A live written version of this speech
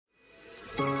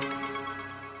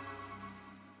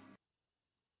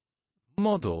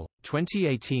Model,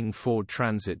 2018 Ford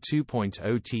Transit 2.0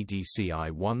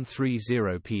 TDCI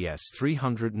 130PS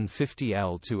 350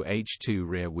 L2H2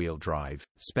 rear-wheel drive,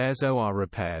 spares OR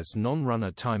repairs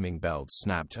non-runner timing belt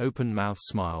snapped open mouth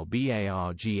smile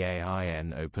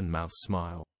BARGAIN open mouth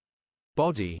smile.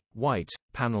 Body, white,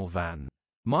 panel van.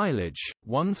 Mileage,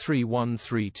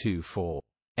 131324.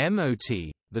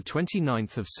 MOT, the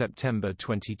 29th of September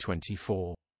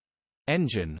 2024.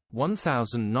 Engine,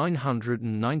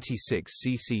 1996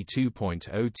 cc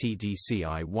 2.0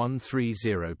 TDCI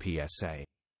 130 PSA.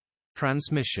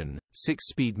 Transmission,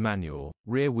 6-speed manual,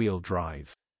 rear-wheel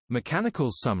drive.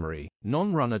 Mechanical summary,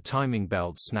 non-runner timing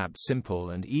belt snap simple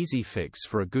and easy fix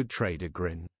for a good trader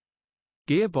grin.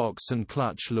 Gearbox and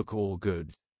clutch look all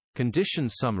good. Condition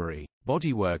summary,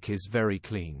 bodywork is very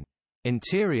clean.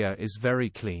 Interior is very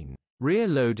clean. Rear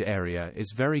load area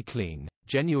is very clean,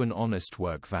 genuine honest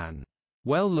work van.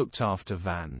 Well looked after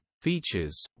van.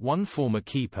 Features, 1 former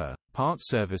keeper, part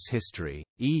service history,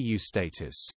 EU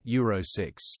status, Euro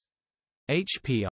 6. HP